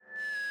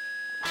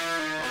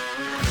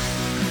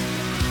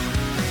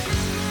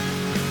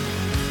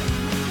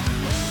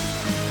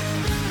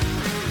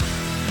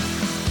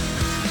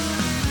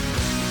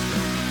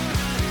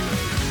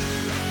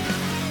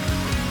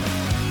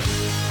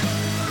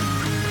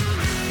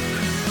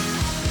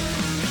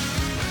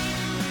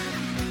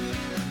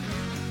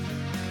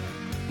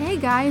Hey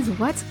guys,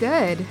 what's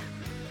good?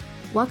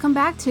 Welcome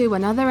back to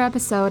another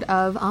episode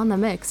of On the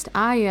Mixed.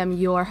 I am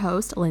your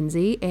host,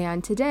 Lindsay,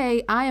 and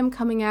today I am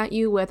coming at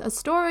you with a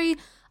story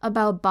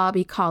about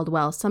Bobby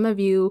Caldwell. Some of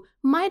you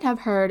might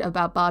have heard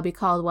about Bobby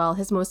Caldwell.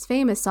 His most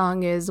famous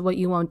song is What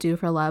You Won't Do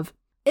for Love.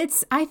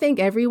 It's, I think,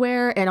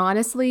 everywhere, and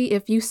honestly,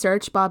 if you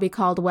search Bobby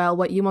Caldwell,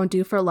 What You Won't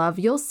Do for Love,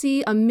 you'll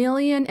see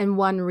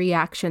 1,000,001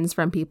 reactions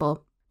from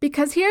people.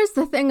 Because here's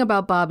the thing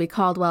about Bobby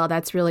Caldwell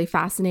that's really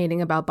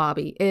fascinating about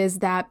Bobby, is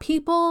that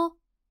people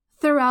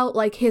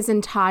throughout his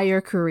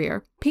entire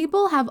career,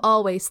 people have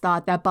always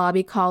thought that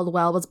Bobby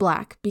Caldwell was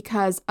Black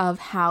because of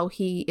how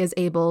he is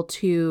able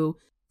to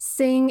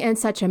sing in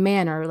such a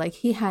manner.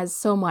 He has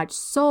so much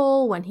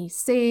soul when he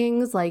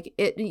sings.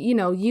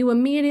 You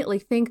immediately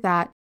think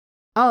that,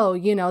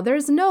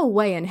 there's no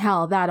way in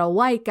hell that a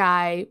white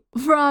guy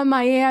from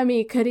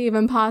Miami could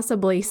even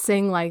possibly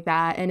sing like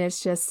that. And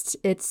it's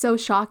so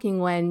shocking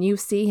when you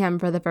see him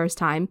for the first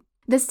time.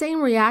 The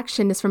same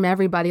reaction is from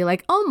everybody,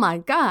 oh my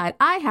God,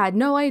 I had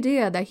no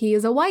idea that he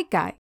is a white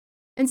guy.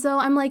 And so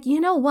I'm like, you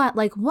know what?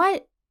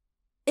 What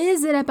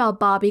is it about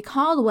Bobby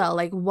Caldwell?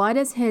 What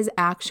is his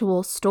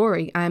actual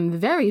story? I'm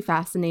very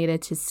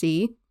fascinated to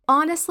see.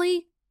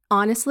 Honestly,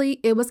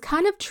 it was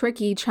kind of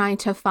tricky trying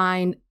to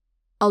find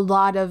a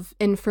lot of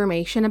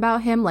information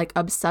about him,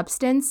 of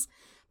substance,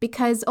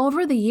 because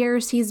over the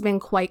years he's been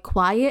quite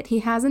quiet. He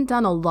hasn't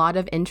done a lot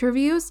of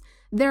interviews.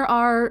 There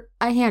are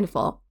a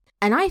handful.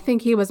 And I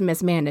think he was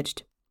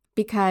mismanaged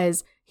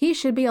because he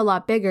should be a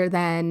lot bigger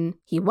than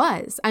he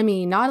was. I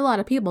mean, not a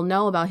lot of people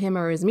know about him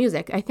or his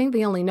music. I think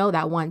they only know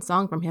that one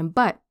song from him,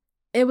 but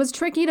it was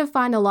tricky to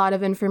find a lot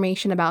of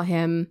information about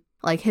him,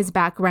 his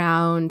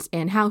background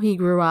and how he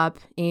grew up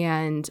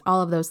and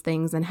all of those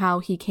things and how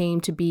he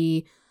came to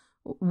be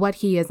what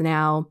he is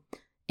now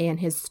and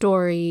his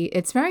story.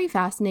 It's very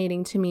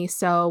fascinating to me.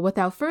 So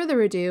without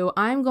further ado,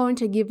 I'm going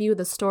to give you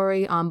the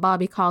story on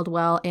Bobby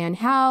Caldwell and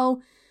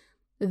how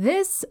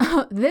this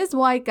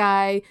white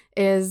guy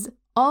is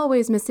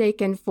always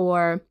mistaken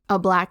for a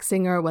Black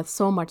singer with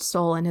so much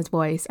soul in his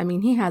voice. I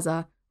mean, he has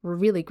a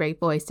really great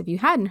voice. If you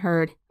hadn't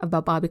heard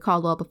about Bobby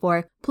Caldwell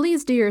before,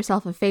 please do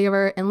yourself a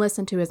favor and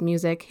listen to his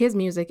music. His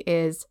music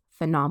is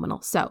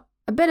phenomenal. So,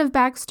 a bit of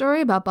backstory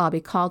about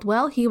Bobby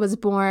Caldwell. He was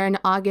born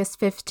August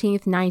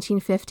 15th,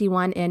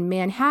 1951 in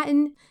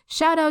Manhattan.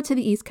 Shout out to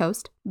the East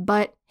Coast.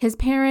 But his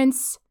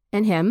parents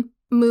and him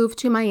moved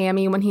to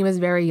Miami when he was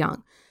very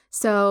young.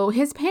 So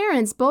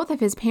both of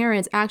his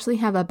parents actually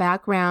have a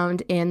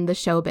background in the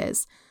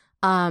showbiz.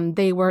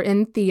 They were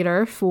in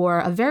theater for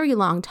a very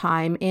long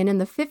time, and in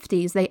the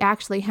 50s, they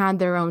actually had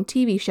their own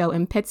TV show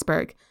in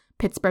Pittsburgh,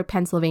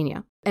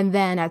 Pennsylvania. And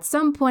then at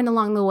some point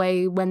along the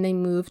way, when they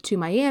moved to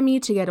Miami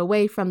to get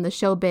away from the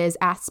showbiz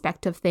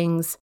aspect of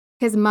things,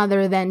 his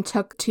mother then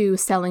took to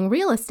selling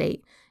real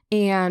estate.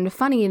 And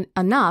funny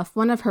enough,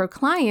 one of her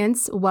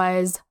clients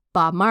was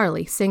Bob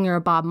Marley, singer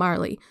Bob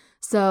Marley.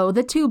 So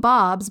the two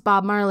Bobs,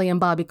 Bob Marley and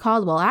Bobby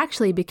Caldwell,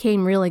 actually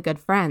became really good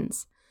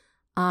friends,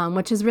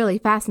 which is really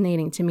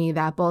fascinating to me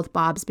that both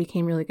Bobs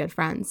became really good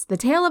friends. The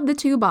tale of the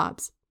two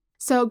Bobs.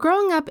 So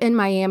growing up in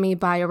Miami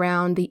by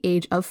around the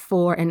age of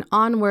 4 and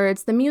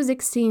onwards, the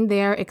music scene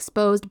there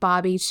exposed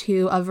Bobby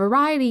to a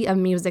variety of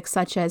music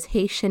such as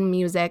Haitian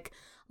music,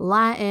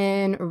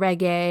 Latin,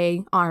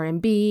 reggae,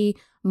 R&B,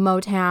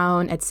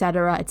 Motown,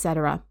 etc.,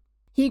 etc.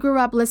 He grew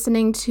up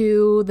listening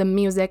to the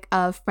music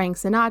of Frank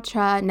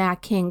Sinatra,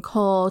 Nat King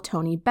Cole,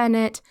 Tony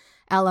Bennett,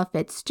 Ella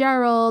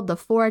Fitzgerald, the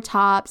Four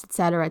Tops,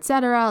 etc.,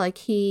 etc.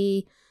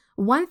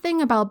 One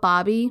thing about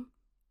Bobby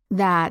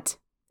that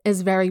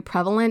is very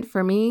prevalent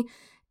for me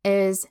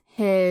is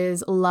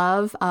his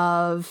love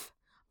of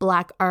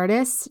Black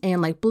artists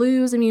and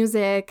blues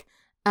music,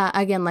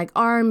 again,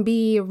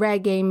 R&B,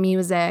 reggae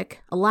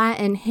music,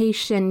 Latin,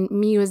 Haitian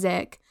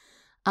music.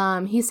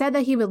 He said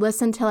that he would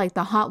listen to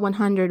the Hot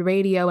 100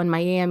 radio in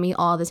Miami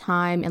all the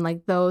time,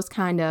 and those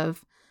kind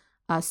of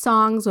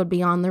songs would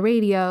be on the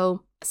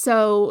radio.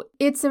 So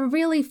it's a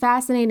really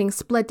fascinating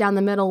split down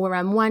the middle where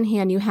on one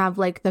hand you have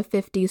the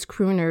 50s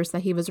crooners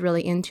that he was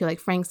really into, like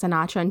Frank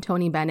Sinatra and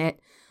Tony Bennett.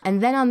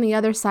 And then on the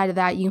other side of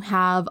that, you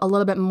have a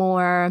little bit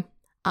more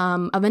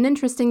of an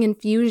interesting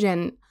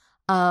infusion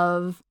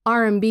of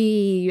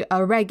R&B,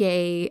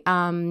 reggae,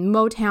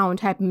 Motown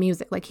type of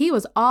music. He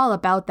was all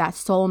about that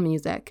soul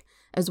music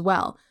as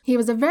well. He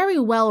was a very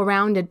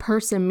well-rounded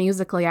person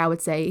musically, I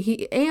would say.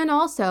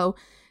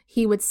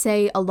 He would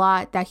say a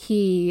lot that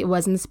he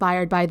was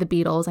inspired by the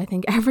Beatles. I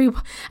think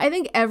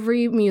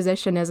every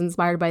musician is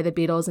inspired by the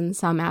Beatles in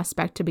some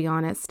aspect, to be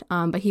honest.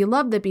 But he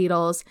loved the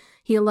Beatles.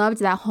 He loved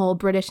that whole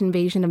British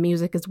invasion of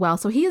music as well.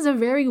 So he is a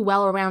very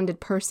well-rounded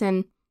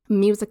person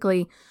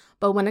musically.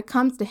 But when it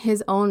comes to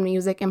his own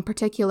music in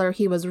particular,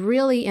 he was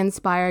really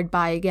inspired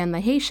by, again,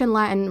 the Haitian,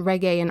 Latin,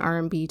 reggae, and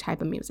R&B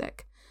type of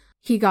music.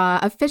 He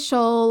got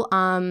official,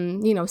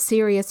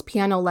 serious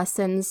piano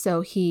lessons.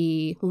 So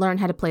he learned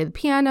how to play the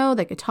piano,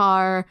 the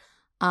guitar.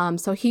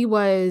 So he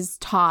was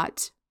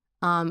taught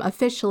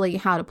officially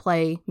how to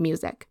play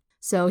music.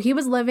 So he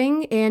was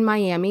living in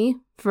Miami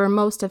for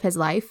most of his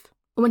life.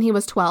 When he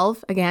was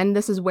 12, again,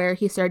 this is where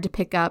he started to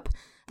pick up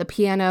the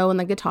piano and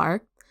the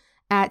guitar.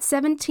 At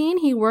 17,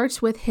 he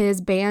worked with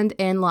his band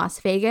in Las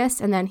Vegas,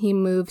 and then he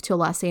moved to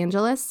Los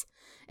Angeles.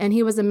 And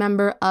he was a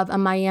member of a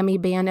Miami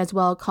band as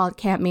well called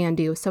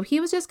Kathmandu. So he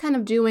was just kind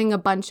of doing a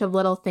bunch of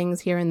little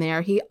things here and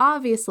there. He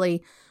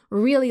obviously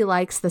really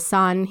likes the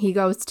sun. He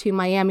goes to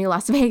Miami,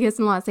 Las Vegas,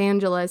 and Los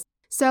Angeles.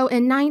 So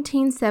in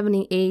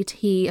 1978,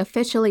 he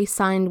officially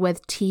signed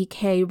with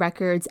TK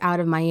Records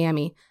out of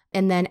Miami.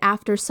 And then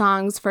after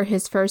songs for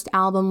his first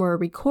album were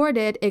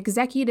recorded,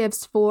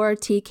 executives for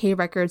TK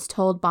Records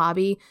told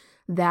Bobby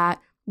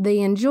that they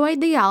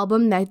enjoyed the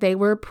album that they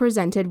were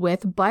presented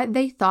with, but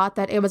they thought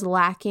that it was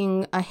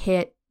lacking a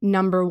hit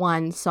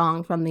 #1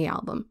 song from the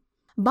album.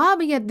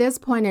 Bobby at this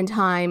point in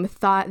time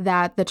thought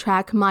that the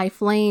track My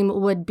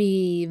Flame would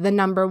be the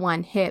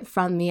 #1 hit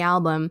from the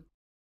album.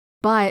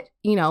 But,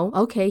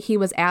 okay, he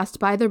was asked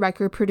by the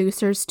record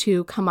producers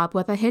to come up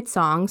with a hit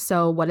song,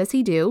 so what does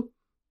he do?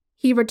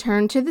 He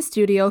returned to the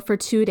studio for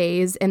 2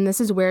 days, and this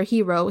is where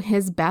he wrote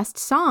his best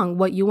song,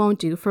 What You Won't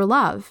Do for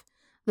Love.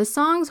 The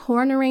song's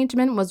horn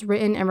arrangement was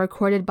written and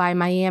recorded by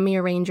Miami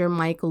arranger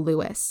Mike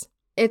Lewis.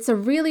 It's a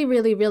really,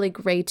 really, really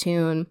great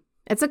tune.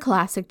 It's a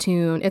classic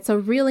tune. It's a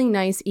really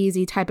nice,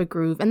 easy type of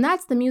groove, and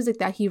that's the music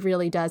that he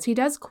really does. He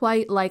does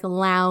quite like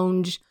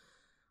loungy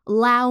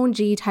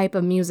type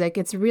of music.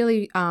 It's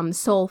really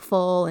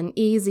soulful and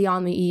easy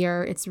on the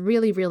ear. It's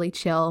really, really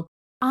chill.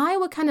 I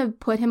would kind of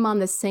put him on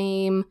the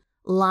same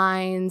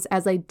lines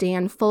as like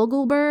Dan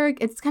Fogelberg.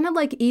 It's kind of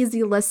like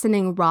easy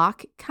listening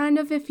rock, kind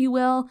of, if you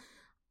will.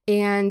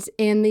 And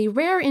in the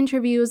rare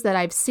interviews that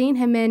I've seen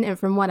him in and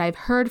from what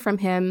I've heard from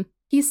him,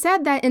 he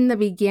said that in the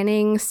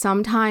beginning,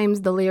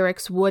 sometimes the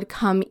lyrics would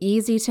come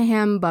easy to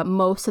him, but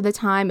most of the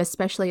time,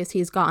 especially as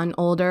he's gotten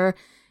older,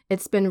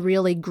 it's been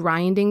really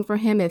grinding for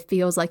him. It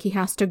feels like he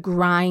has to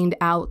grind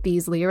out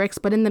these lyrics.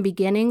 But in the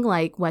beginning,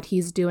 like what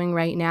he's doing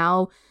right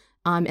now,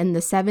 in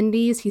the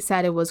 70s, he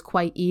said it was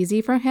quite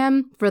easy for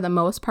him, for the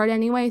most part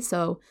anyway.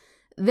 So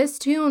this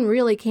tune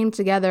really came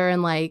together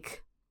in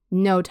like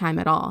no time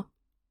at all.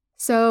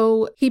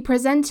 So he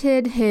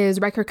presented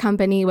his record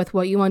company with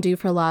What You Won't Do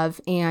for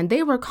Love, and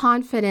they were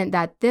confident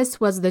that this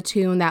was the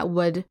tune that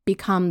would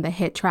become the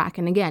hit track.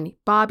 And again,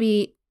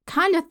 Bobby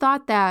kind of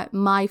thought that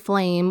My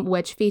Flame,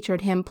 which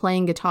featured him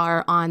playing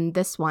guitar on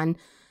this one,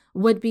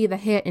 would be the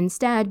hit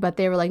instead, but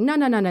they were like, no,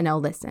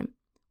 listen.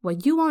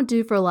 What You Won't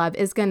Do for Love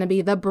is going to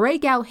be the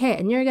breakout hit,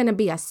 and you're going to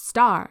be a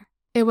star.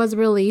 It was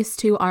released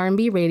to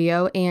R&B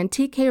radio, and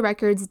TK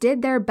Records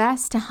did their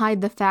best to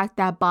hide the fact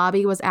that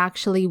Bobby was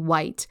actually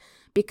white,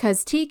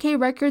 because TK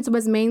Records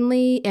was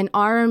mainly an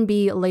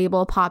R&B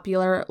label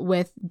popular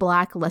with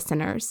Black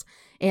listeners.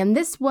 And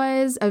this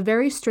was a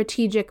very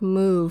strategic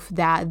move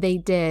that they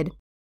did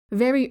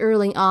very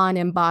early on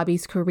in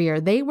Bobby's career.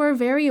 They were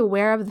very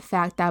aware of the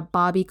fact that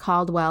Bobby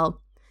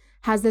Caldwell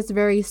has this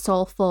very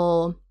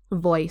soulful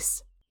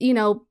voice.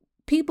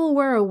 People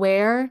were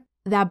aware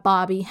that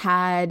Bobby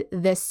had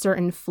this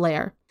certain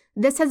flair.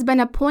 This has been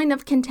a point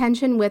of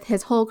contention with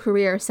his whole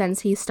career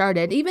since he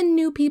started. Even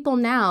new people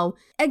now,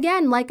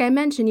 again, like I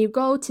mentioned, you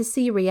go to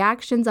see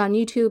reactions on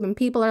YouTube and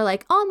people are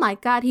like, oh my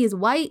God, he's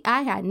white.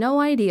 I had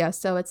no idea.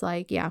 So it's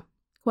like, yeah,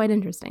 quite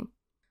interesting.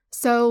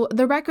 So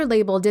the record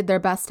label did their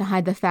best to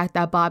hide the fact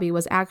that Bobby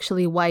was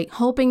actually white,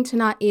 hoping to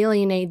not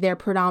alienate their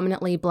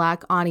predominantly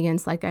Black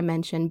audience, like I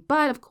mentioned.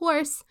 But of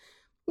course,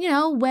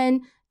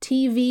 when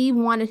TV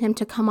wanted him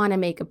to come on and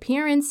make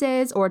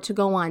appearances or to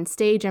go on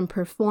stage and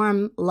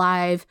perform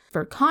live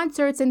for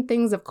concerts and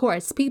things, of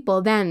course,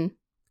 people then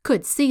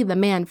could see the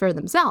man for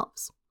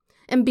themselves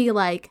and be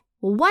like,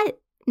 what?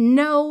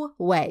 No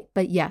way.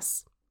 But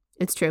yes,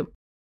 it's true.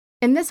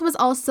 And this was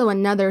also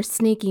another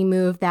sneaky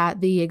move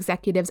that the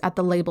executives at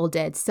the label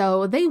did.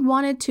 So they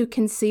wanted to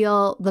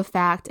conceal the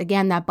fact,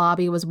 again, that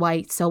Bobby was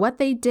white. So what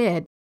they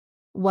did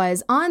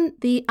was on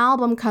the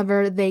album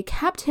cover, they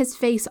kept his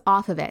face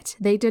off of it.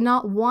 They did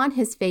not want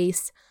his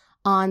face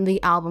on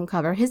the album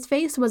cover. His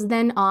face was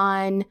then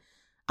on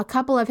a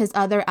couple of his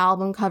other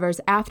album covers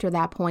after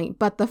that point.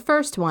 But the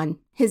first one,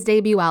 his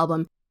debut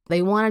album,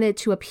 they wanted it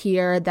to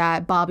appear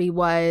that Bobby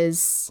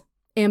was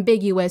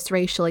ambiguous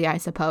racially, I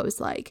suppose.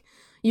 Like,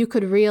 you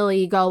could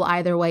really go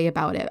either way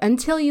about it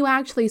until you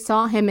actually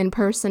saw him in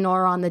person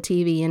or on the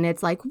TV. And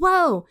it's like,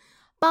 whoa,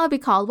 Bobby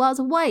Caldwell's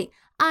white.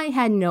 I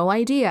had no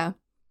idea.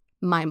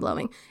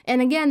 Mind-blowing. And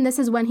again, this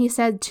is when he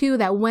said, too,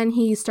 that when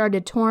he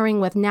started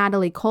touring with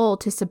Natalie Cole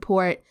to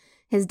support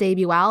his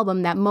debut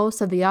album, that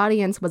most of the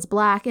audience was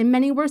Black, and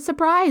many were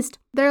surprised.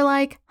 They're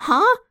like,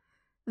 huh?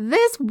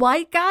 This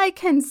white guy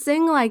can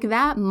sing like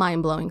that?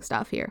 Mind-blowing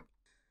stuff here.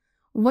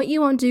 What You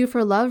Won't Do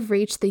for Love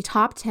reached the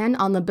top 10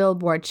 on the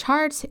Billboard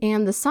chart,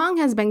 and the song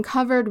has been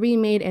covered,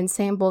 remade, and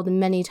sampled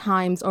many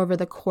times over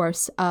the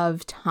course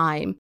of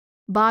time.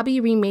 Bobby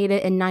remade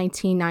it in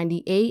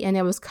 1998, and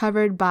it was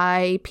covered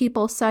by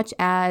people such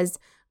as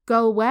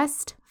Go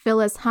West,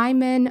 Phyllis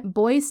Hyman,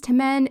 Boyz II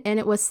Men, and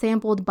it was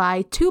sampled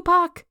by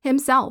Tupac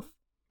himself.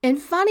 And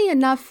funny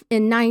enough,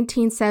 in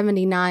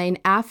 1979,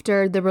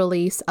 after the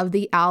release of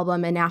the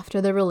album and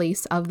after the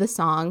release of the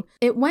song,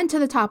 it went to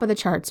the top of the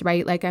charts,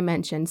 right? Like I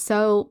mentioned.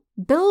 So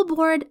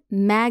Billboard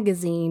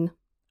magazine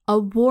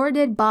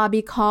awarded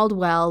Bobby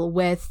Caldwell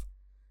with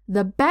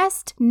the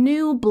Best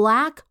New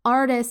Black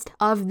Artist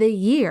of the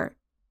Year.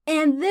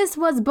 And this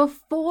was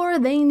before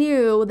they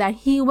knew that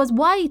he was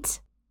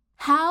white.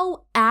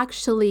 How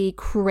actually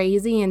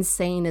crazy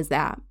insane is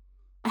that?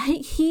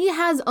 He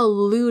has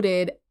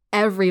eluded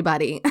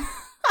everybody.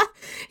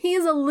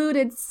 He's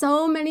eluded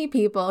so many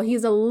people.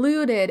 He's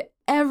eluded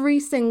every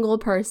single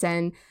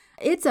person.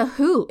 It's a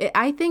hoot.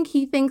 I think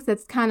he thinks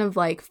it's kind of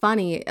like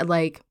funny,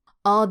 like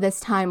all this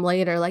time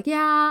later, like,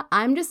 yeah,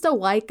 I'm just a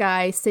white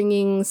guy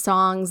singing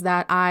songs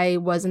that I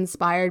was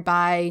inspired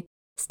by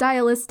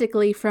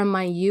stylistically from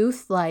my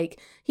youth. Like,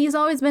 he's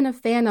always been a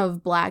fan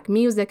of Black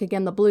music,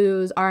 again, the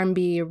blues,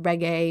 R&B,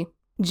 reggae,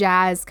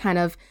 jazz kind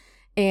of.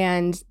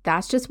 And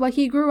that's just what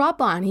he grew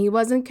up on. He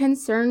wasn't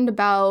concerned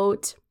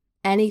about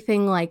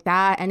anything like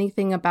that,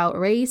 anything about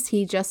race.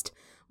 He just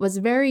was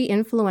very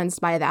influenced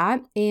by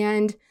that.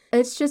 And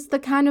it's just the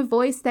kind of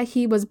voice that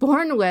he was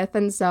born with.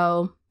 And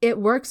so it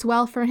works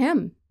well for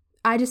him.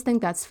 I just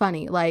think that's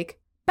funny. Like,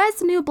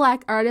 Best New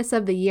Black Artist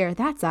of the Year,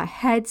 that's a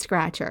head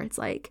scratcher. It's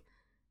like,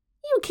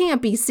 you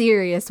can't be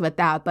serious with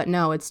that, but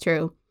no, it's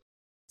true.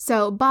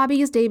 So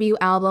Bobby's debut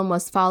album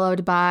was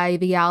followed by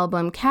the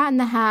album Cat in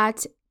the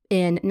Hat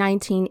in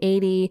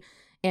 1980,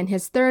 and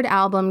his third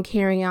album,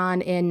 Carry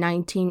On, in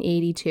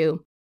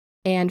 1982.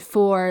 And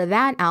for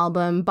that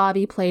album,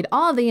 Bobby played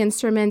all the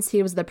instruments.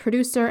 He was the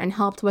producer and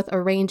helped with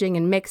arranging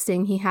and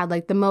mixing. He had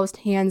like the most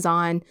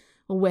hands-on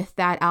with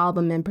that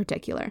album in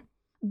particular.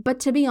 But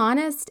to be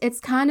honest,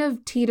 it's kind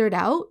of teetered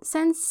out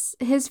since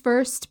his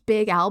first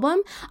big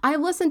album.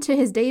 I've listened to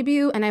his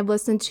debut and I've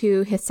listened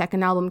to his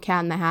second album,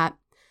 Cat in the Hat.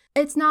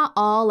 It's not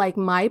all like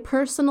my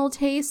personal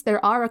taste.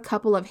 There are a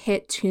couple of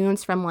hit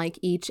tunes from like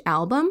each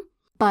album,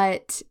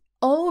 but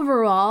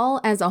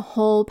overall as a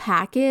whole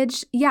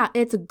package, yeah,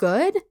 it's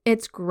good.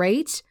 It's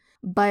great,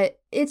 but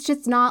it's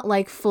just not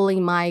like fully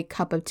my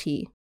cup of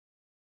tea.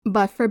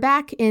 But for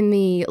back in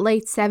the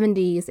late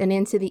 70s and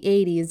into the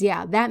 80s,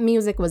 yeah, that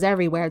music was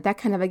everywhere. That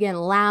kind of, again,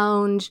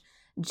 lounge,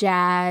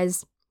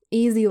 jazz,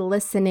 easy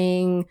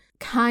listening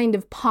kind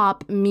of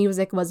pop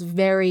music was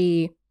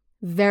very,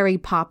 very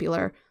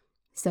popular.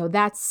 So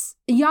that's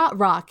yacht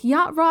rock.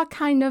 Yacht rock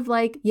kind of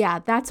like, yeah,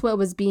 that's what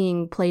was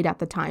being played at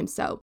the time.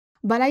 So,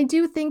 but I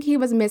do think he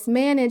was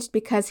mismanaged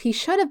because he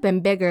should have been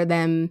bigger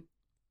than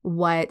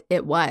what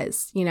it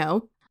was, you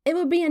know? It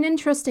would be an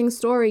interesting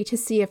story to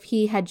see if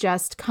he had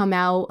just come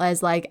out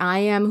as like, I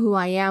am who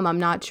I am. I'm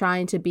not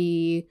trying to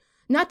be,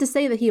 not to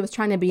say that he was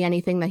trying to be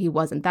anything that he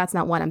wasn't. That's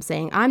not what I'm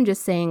saying. I'm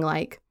just saying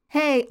like,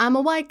 hey, I'm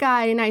a white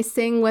guy and I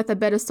sing with a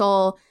bit of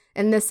soul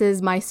and this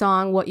is my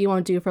song, What You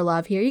Won't Do for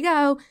Love. Here you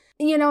go.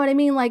 You know what I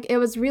mean? Like, it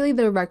was really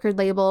the record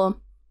label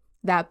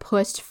that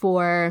pushed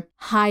for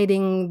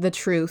hiding the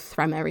truth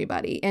from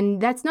everybody. And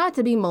that's not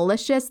to be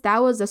malicious.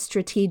 That was a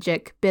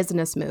strategic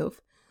business move,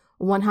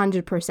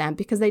 100%,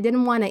 because they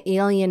didn't want to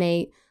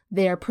alienate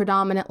their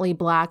predominantly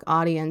Black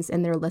audience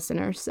and their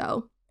listeners.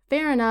 So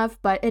fair enough,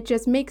 but it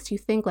just makes you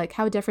think, like,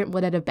 how different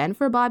would it have been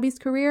for Bobby's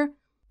career?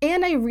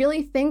 And I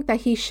really think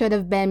that he should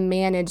have been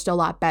managed a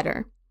lot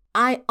better.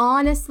 I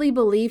honestly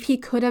believe he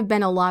could have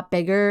been a lot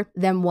bigger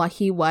than what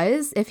he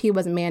was if he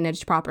was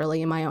managed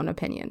properly, in my own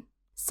opinion.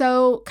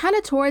 So kind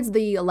of towards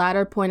the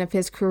latter point of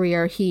his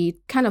career, he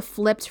kind of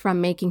flipped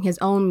from making his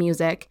own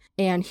music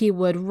and he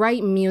would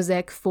write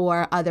music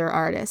for other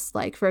artists.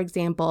 Like, for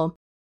example,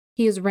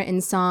 he's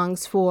written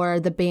songs for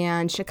the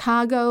band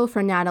Chicago,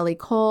 for Natalie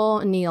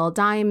Cole, Neil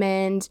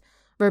Diamond,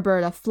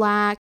 Roberta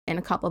Flack, and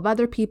a couple of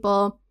other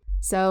people.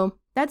 So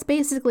that's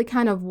basically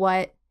kind of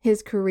what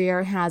his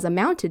career has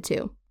amounted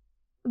to.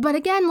 But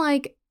again,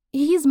 like,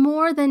 he's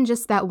more than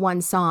just that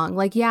one song.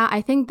 Like, yeah,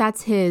 I think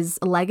that's his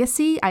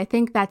legacy. I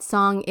think that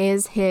song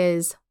is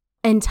his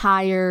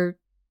entire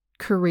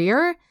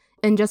career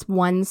in just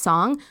one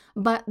song.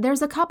 But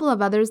there's a couple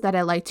of others that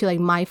I like too, like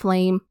My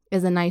Flame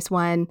is a nice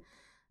one.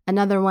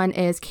 Another one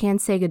is Can't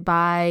Say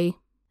Goodbye.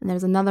 And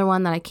there's another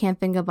one that I can't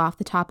think of off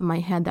the top of my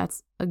head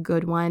that's a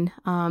good one.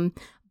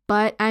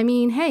 But I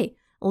mean, hey,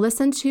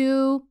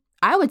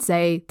 I would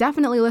say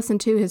definitely listen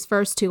to his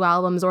first two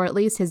albums, or at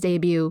least his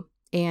debut,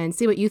 and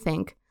see what you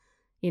think.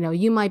 You know,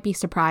 you might be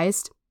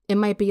surprised. It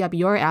might be up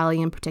your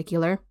alley in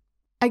particular.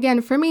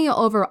 Again, for me,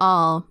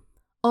 overall,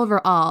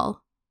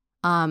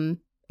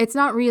 it's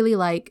not really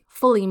like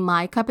fully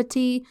my cup of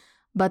tea,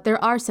 but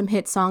there are some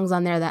hit songs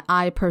on there that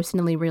I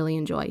personally really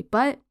enjoy.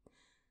 But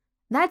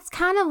that's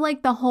kind of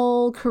like the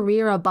whole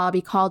career of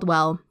Bobby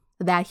Caldwell,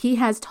 that he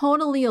has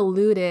totally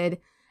eluded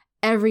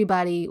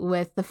everybody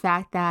with the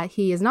fact that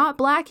he is not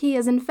Black. He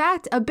is, in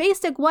fact, a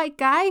basic white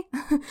guy.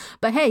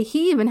 But hey,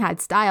 he even had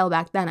style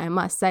back then, I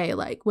must say.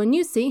 Like, when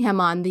you see him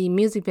on the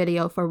music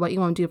video for What You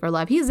Won't Do for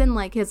Love, he's in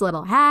like his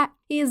little hat.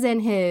 He's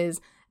in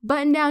his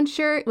button-down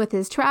shirt with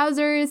his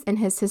trousers and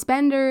his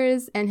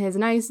suspenders and his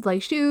nice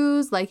like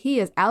shoes. Like, he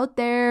is out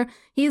there.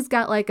 He's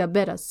got like a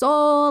bit of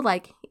soul.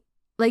 Like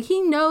Like,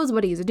 he knows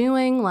what he's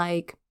doing.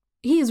 Like,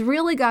 he's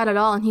really got it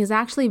all, and he's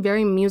actually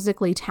very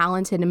musically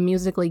talented and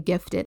musically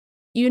gifted.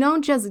 You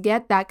don't just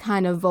get that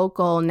kind of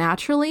vocal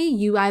naturally.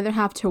 You either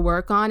have to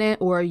work on it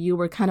or you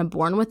were kind of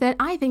born with it.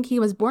 I think he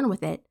was born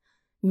with it.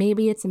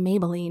 Maybe it's a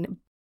Maybelline.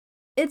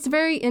 It's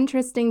very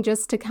interesting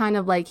just to kind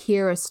of like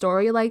hear a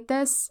story like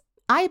this.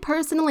 I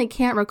personally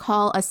can't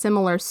recall a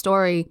similar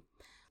story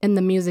in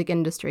the music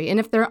industry. And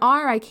if there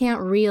are, I can't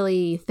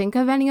really think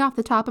of any off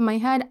the top of my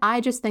head.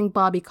 I just think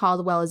Bobby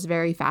Caldwell is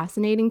very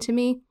fascinating to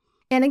me.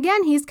 And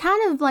again, he's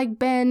kind of like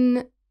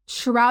been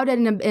shrouded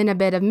in a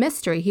bit of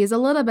mystery. He's a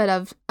little bit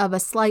of a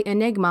slight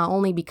enigma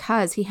only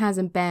because he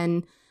hasn't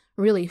been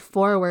really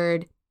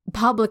forward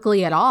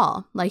publicly at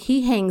all. Like,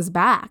 he hangs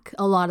back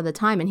a lot of the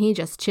time and he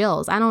just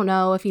chills. I don't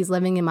know if he's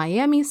living in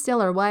Miami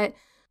still or what.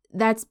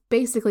 That's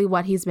basically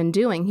what he's been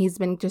doing. He's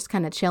been just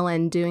kind of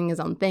chilling, doing his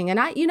own thing. And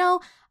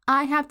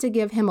I have to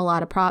give him a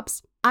lot of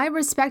props. I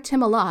respect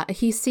him a lot.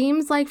 He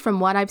seems like, from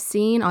what I've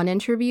seen on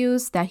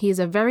interviews, that he's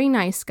a very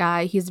nice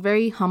guy. He's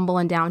very humble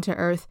and down to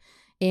earth.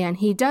 And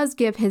he does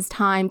give his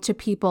time to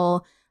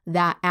people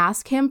that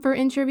ask him for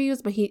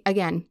interviews. But he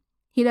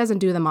doesn't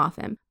do them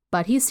often.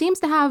 But he seems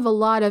to have a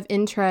lot of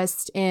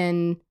interest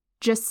in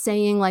just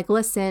saying, like,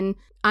 listen,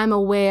 I'm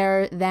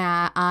aware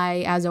that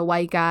I, as a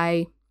white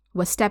guy,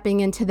 was stepping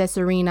into this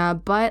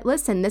arena. But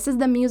listen, this is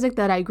the music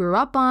that I grew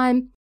up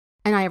on.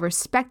 And I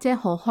respect it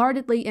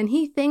wholeheartedly. And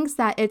he thinks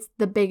that it's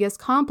the biggest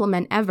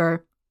compliment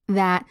ever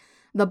that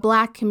the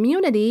Black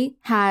community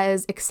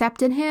has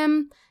accepted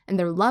him and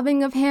they're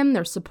loving of him.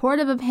 They're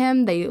supportive of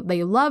him.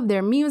 They love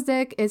their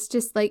music. It's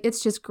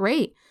just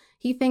great.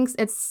 He thinks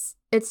it's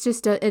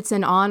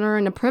an honor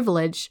and a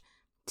privilege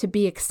to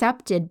be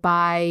accepted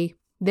by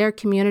their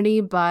community,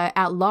 but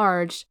at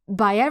large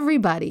by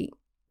everybody,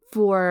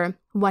 for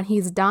what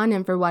he's done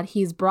and for what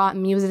he's brought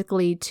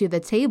musically to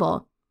the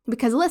table.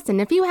 Because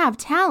listen, if you have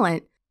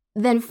talent,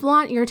 then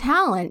flaunt your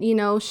talent,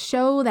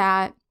 show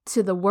that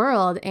to the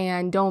world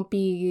and don't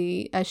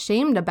be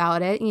ashamed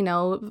about it.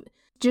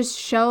 Just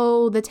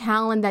show the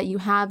talent that you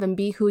have and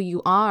be who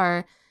you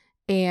are.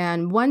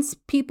 And once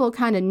people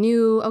kind of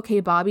knew, okay,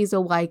 Bobby's a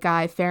white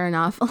guy, fair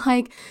enough,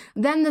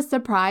 then the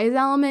surprise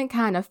element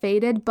kind of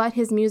faded, but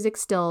his music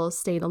still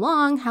stayed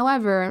along.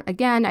 However,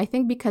 again, I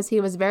think because he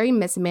was very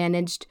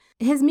mismanaged,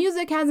 his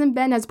music hasn't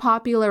been as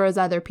popular as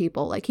other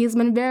people. He's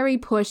been very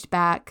pushed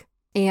back,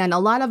 and a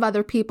lot of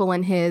other people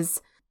in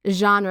his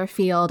genre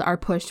field are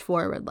pushed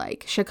forward.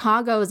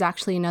 Chicago is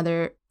actually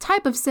another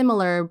type of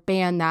similar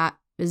band that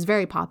is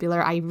very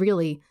popular.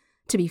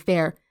 To be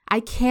fair, I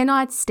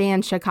cannot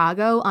stand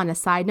Chicago. On a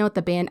side note,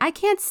 the band, I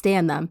can't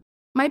stand them.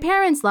 My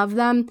parents love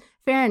them.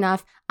 Fair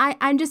enough.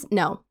 I'm just,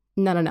 no.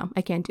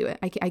 I can't do it.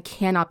 I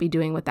cannot be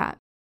doing with that.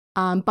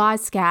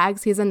 Boz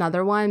Scaggs, he's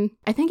another one.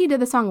 I think he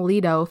did the song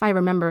Lido, if I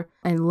remember,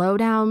 and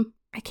Lowdown.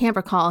 I can't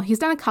recall. He's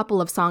done a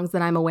couple of songs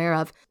that I'm aware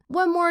of.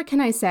 What more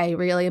can I say,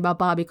 really, about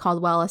Bobby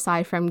Caldwell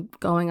aside from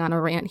going on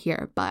a rant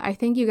here? But I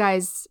think you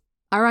guys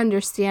are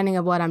understanding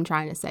of what I'm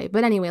trying to say.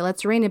 But anyway,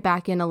 let's rein it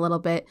back in a little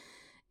bit.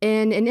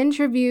 In an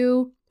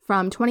interview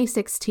from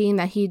 2016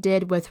 that he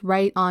did with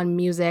Right On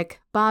Music,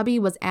 Bobby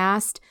was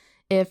asked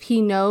if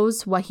he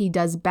knows what he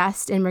does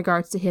best in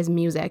regards to his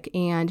music,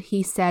 and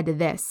he said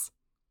this: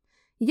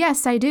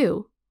 "Yes, I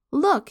do.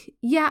 Look,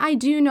 yeah, I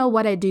do know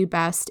what I do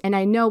best, and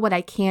I know what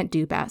I can't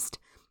do best.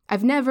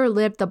 I've never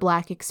lived the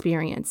Black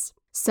experience.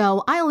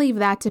 So I leave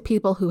that to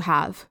people who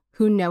have,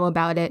 who know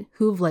about it,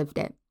 who've lived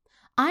it.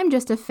 I'm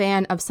just a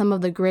fan of some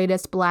of the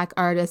greatest Black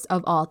artists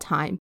of all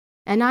time,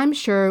 and I'm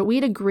sure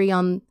we'd agree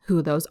on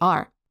who those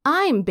are.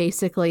 I'm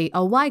basically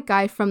a white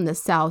guy from the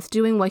South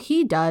doing what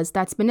he does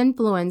that's been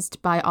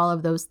influenced by all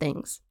of those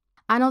things.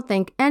 I don't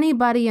think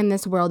anybody in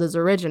this world is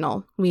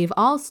original. We've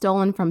all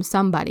stolen from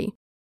somebody.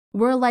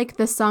 We're like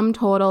the sum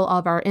total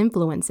of our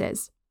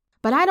influences.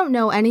 But I don't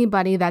know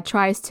anybody that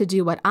tries to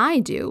do what I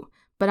do,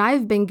 but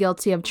I've been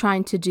guilty of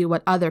trying to do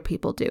what other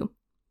people do."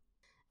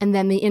 And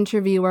then the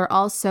interviewer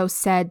also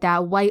said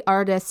that white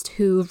artists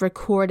who've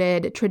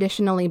recorded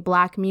traditionally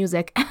Black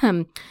music,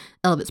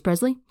 Elvis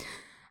Presley,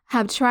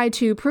 have tried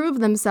to prove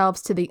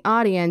themselves to the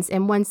audience,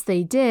 and once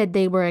they did,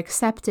 they were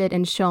accepted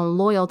and shown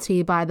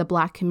loyalty by the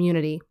Black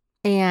community.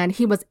 And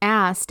he was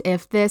asked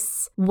if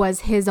this was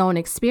his own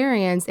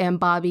experience, and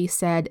Bobby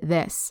said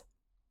this: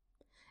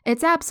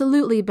 "It's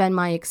absolutely been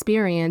my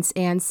experience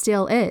and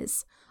still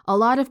is. A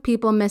lot of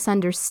people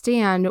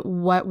misunderstand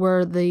what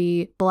were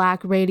the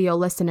Black radio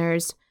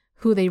listeners,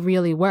 who they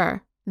really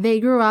were. They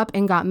grew up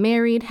and got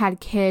married,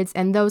 had kids,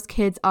 and those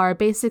kids are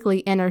basically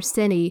inner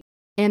city,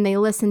 and they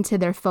listen to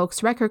their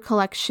folks' record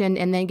collection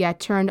and they get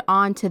turned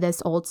on to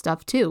this old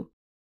stuff too.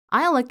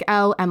 I look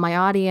out at my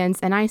audience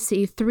and I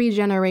see 3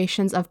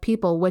 generations of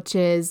people, which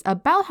is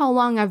about how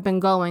long I've been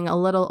going, a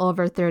little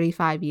over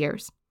 35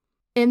 years.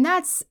 And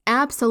that's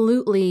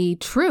absolutely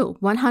true,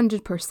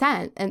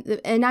 100%.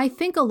 And I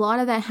think a lot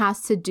of that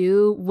has to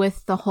do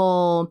with the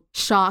whole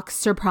shock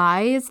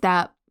surprise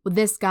that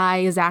this guy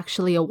is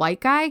actually a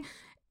white guy.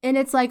 And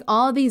it's like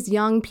all these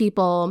young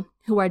people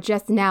who are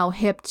just now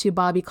hip to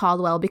Bobby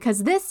Caldwell,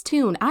 because this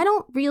tune, I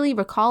don't really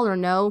recall or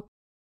know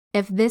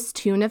if this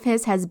tune of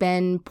his has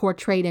been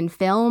portrayed in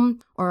film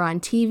or on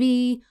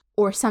TV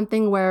or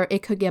something where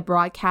it could get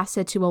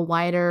broadcasted to a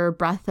wider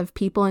breadth of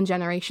people and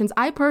generations.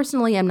 I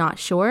personally am not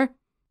sure,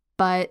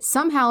 but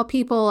somehow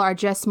people are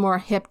just more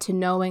hip to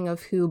knowing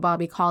of who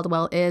Bobby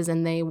Caldwell is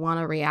and they want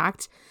to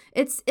react.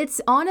 It's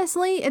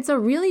honestly, it's a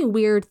really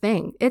weird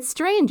thing. It's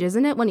strange,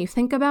 isn't it, when you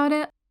think about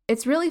it?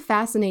 It's really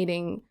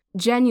fascinating,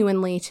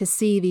 genuinely, to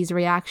see these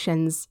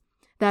reactions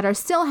that are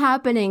still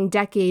happening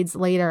decades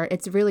later.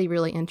 It's really,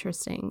 really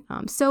interesting.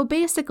 So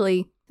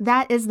basically,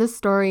 that is the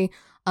story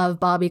of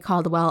Bobby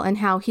Caldwell and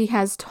how he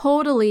has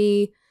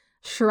totally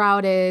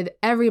shrouded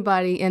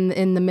everybody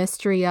in the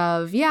mystery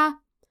of, yeah,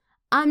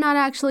 I'm not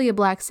actually a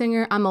black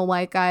singer. I'm a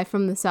white guy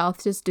from the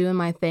South just doing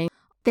my thing.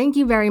 Thank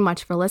you very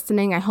much for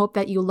listening. I hope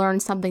that you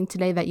learned something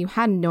today that you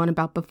hadn't known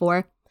about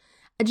before.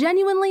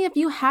 Genuinely, if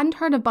you hadn't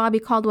heard of Bobby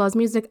Caldwell's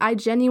music, I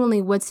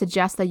genuinely would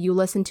suggest that you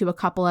listen to a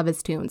couple of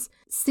his tunes.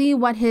 See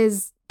what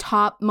his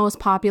top most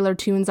popular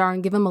tunes are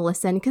and give them a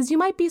listen, because you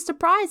might be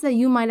surprised that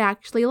you might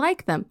actually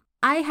like them.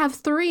 I have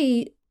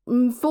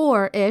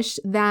 4-ish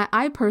that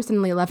I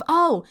personally love.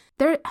 Oh,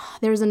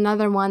 there's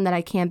another one that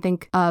I can't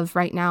think of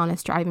right now, and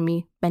it's driving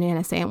me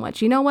banana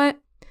sandwich. You know what?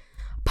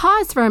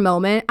 Pause for a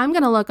moment. I'm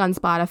going to look on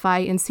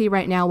Spotify and see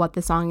right now what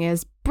the song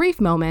is.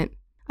 Brief moment.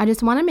 I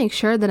just want to make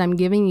sure that I'm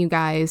giving you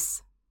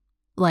guys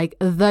like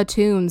the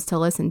tunes to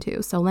listen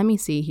to. So let me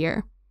see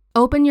here.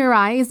 Open Your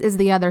Eyes is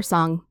the other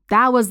song.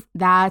 Yep.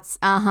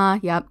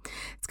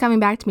 It's coming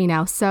back to me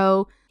now.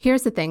 So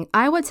here's the thing.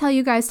 I would tell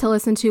you guys to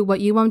listen to What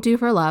You Won't Do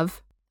for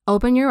Love,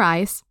 Open Your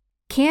Eyes,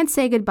 Can't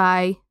Say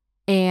Goodbye,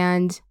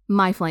 and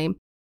My Flame.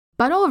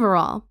 But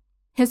overall,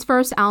 his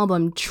first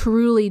album,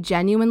 truly,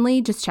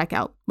 genuinely, just check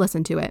out.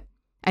 Listen to it.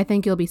 I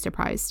think you'll be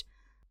surprised.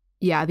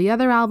 Yeah, the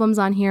other albums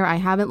on here I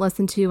haven't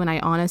listened to, and I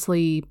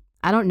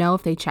don't know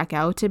if they check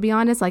out, to be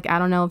honest. Like, I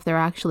don't know if they're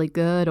actually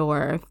good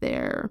or if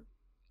they're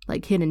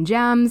like hidden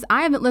gems.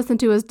 I haven't listened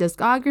to his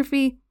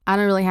discography. I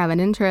don't really have an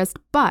interest,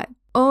 but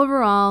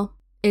overall,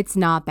 it's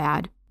not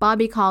bad.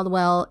 Bobby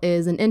Caldwell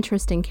is an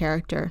interesting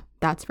character,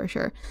 that's for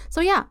sure.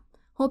 So yeah,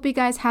 hope you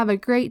guys have a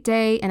great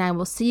day, and I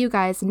will see you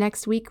guys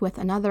next week with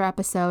another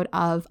episode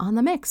of On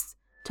the Mix.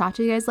 Talk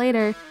to you guys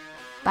later.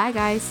 Bye,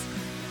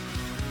 guys.